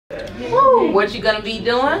Woo, what you gonna be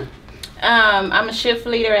doing? I'm a shift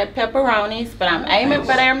leader at Pepperoni's, but I'm aiming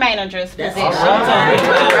for their manager's position. All right.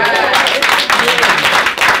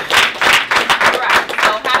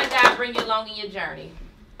 So how did God bring you along in your journey?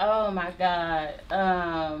 Oh my God.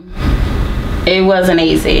 It wasn't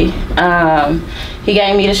easy. He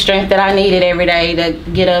gave me the strength that I needed every day to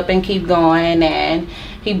get up and keep going, and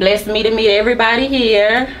he blessed me to meet everybody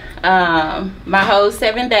here. My whole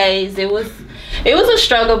 7 days, it was a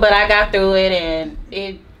struggle, but I got through it, and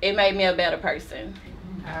it made me a better person.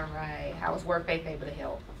 All right. How was WorkFaith able to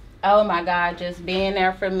help? Oh my God, just being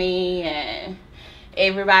there for me and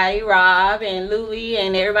everybody, Rob and Louie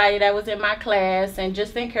and everybody that was in my class, and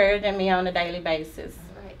just encouraging me on a daily basis.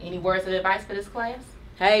 All right. Any words of advice for this class?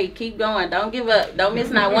 Hey, keep going. Don't give up. Don't miss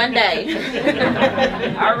not one day.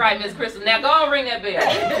 All right, Miss Crystal. Now go on, ring that bell.